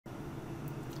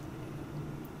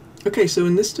Okay, so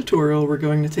in this tutorial we're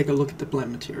going to take a look at the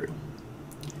blend material.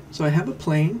 So I have a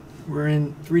plane, we're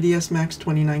in 3ds Max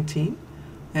 2019,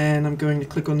 and I'm going to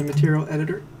click on the material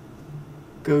editor,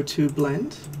 go to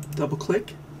blend, double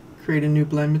click, create a new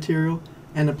blend material,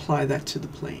 and apply that to the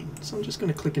plane. So I'm just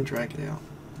going to click and drag it out.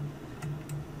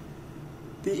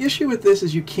 The issue with this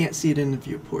is you can't see it in the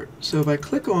viewport. So if I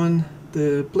click on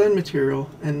the blend material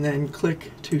and then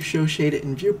click to show shade it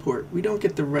in viewport, we don't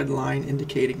get the red line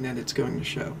indicating that it's going to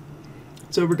show.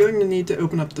 So we're going to need to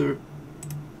open up the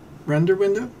render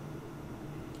window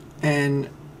and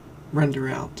render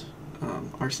out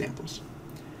our samples.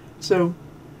 So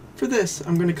for this,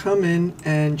 I'm going to come in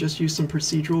and just use some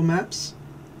procedural maps.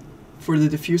 For the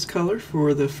diffuse color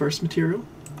for the first material,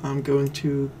 I'm going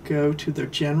to go to the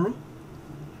general,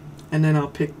 and then I'll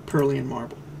pick Pearlian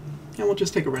Marble. And we'll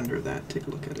just take a render of that, take a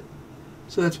look at it.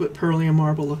 So that's what Pearlian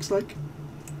Marble looks like.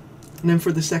 And then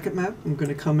for the second map, I'm going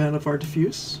to come out of our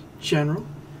diffuse, general,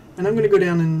 and I'm going to go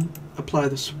down and apply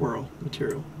the swirl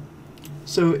material.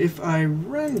 So if I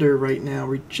render right now,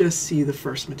 we just see the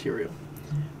first material.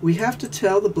 We have to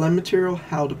tell the blend material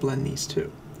how to blend these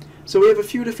two. So we have a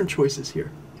few different choices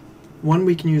here. One,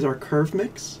 we can use our curve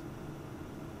mix,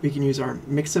 we can use our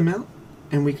mix amount,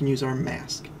 and we can use our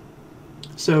mask.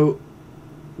 So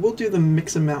we'll do the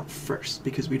mix amount first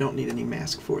because we don't need any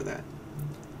mask for that.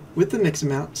 With the mix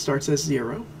amount, it starts as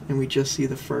 0, and we just see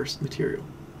the first material.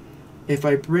 If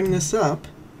I bring this up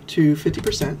to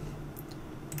 50%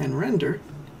 and render,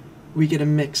 we get a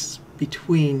mix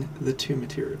between the two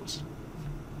materials.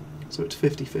 So it's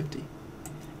 50-50.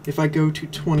 If I go to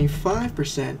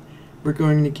 25%, we're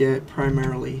going to get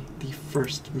primarily the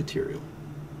first material.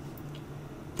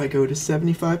 If I go to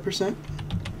 75%,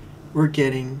 we're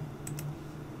getting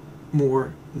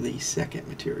more the second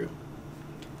material.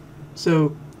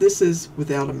 So this is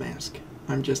without a mask.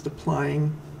 I'm just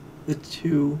applying the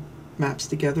two maps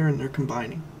together and they're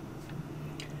combining.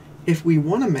 If we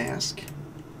want a mask,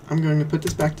 I'm going to put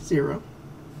this back to 0,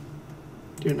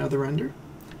 do another render.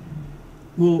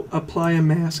 We'll apply a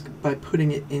mask by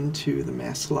putting it into the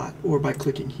mask slot or by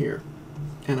clicking here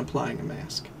and applying a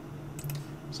mask.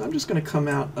 So I'm just going to come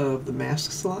out of the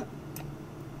mask slot,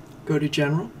 go to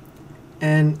general,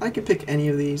 and I can pick any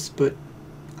of these, but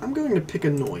I'm going to pick a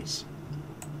noise.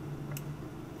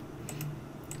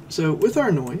 So with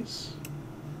our noise,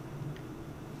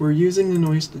 we're using the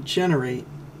noise to generate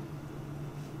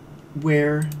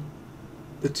where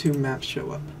the two maps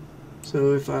show up.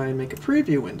 So if I make a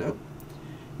preview window,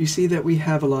 you see that we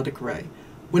have a lot of gray.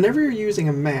 Whenever you're using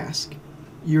a mask,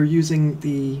 you're using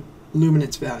the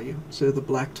luminance value, so the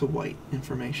black to white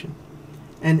information.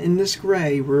 And in this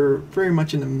gray, we're very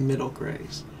much in the middle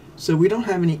grays. So we don't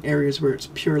have any areas where it's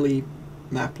purely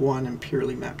map 1 and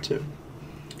purely map 2.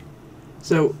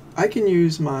 So I can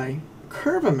use my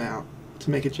curve amount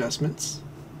to make adjustments,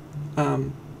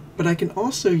 but I can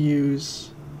also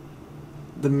use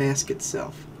the mask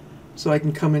itself. So I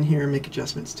can come in here and make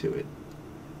adjustments to it.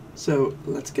 So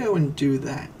let's go and do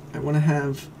that. I want to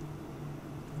have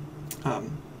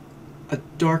a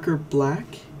darker black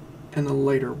and a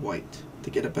lighter white to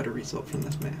get a better result from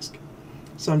this mask.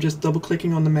 So I'm just double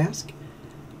clicking on the mask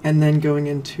and then going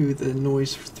into the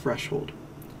noise threshold.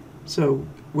 So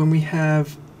when we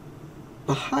have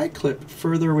the high clip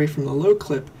further away from the low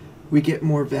clip, we get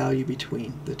more value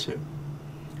between the two.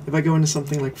 If I go into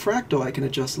something like fractal, I can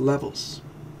adjust levels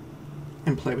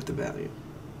and play with the value.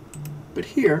 But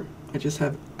here, I just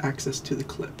have access to the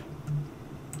clip.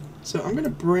 So I'm going to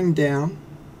bring down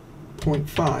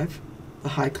 0.5, the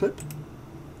high clip,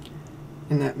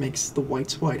 and that makes the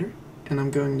whites whiter. And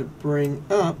I'm going to bring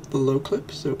up the low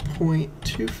clip, so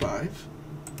 0.25,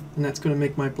 and that's going to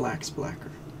make my blacks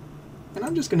blacker. And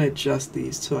I'm just going to adjust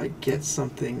these till I get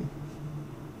something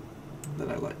that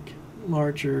I like,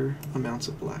 larger amounts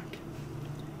of black.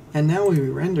 And now when we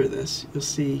render this, you'll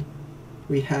see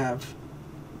we have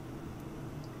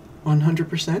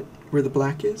 100% where the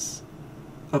black is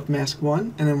of mask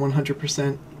 1, and then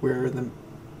 100% where the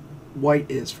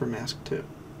white is for mask 2.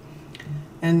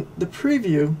 And the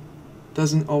preview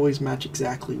doesn't always match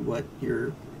exactly what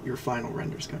your final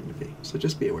render is going to be, so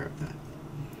just be aware of that.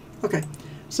 Okay,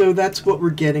 so that's what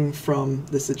we're getting from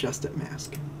this adjusted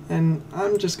mask, and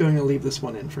I'm just going to leave this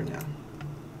one in for now.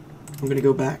 I'm going to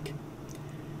go back,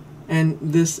 and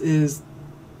this is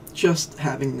just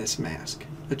having this mask,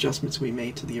 adjustments we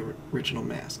made to the original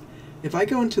mask. If I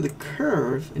go into the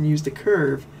curve and use the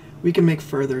curve, we can make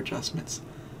further adjustments.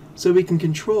 So we can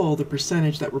control the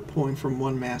percentage that we're pulling from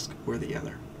one mask or the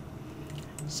other.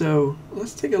 So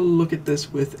let's take a look at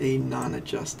this with a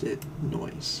non-adjusted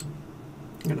noise.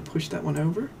 I'm going to push that one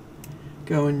over,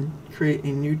 go and create a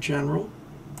new general,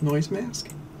 noise mask.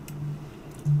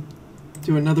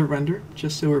 Do another render,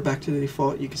 just so we're back to the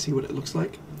default, you can see what it looks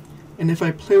like. And if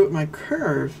I play with my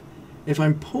curve, if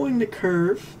I'm pulling the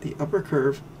curve, the upper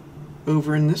curve,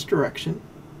 over in this direction,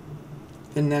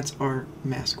 then that's our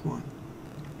mask 1.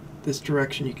 This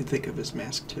direction you can think of as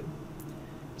mask 2.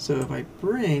 So if I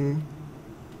bring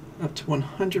up to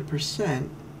 100%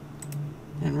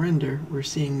 and render, we're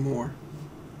seeing more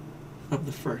of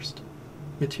the first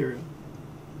material.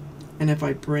 And if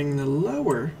I bring the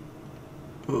lower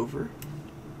over,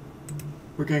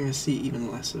 we're going to see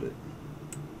even less of it.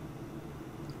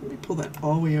 Let me pull that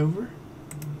all the way over,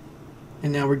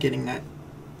 and now we're getting that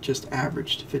just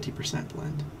averaged 50%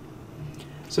 blend.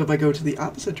 So if I go to the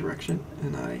opposite direction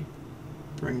and I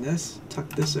bring this, tuck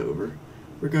this over,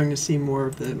 we're going to see more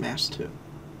of the mask 2.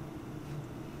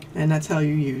 And that's how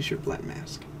you use your blend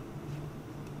mask.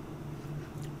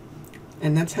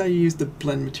 And that's how you use the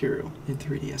blend material in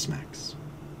 3ds Max.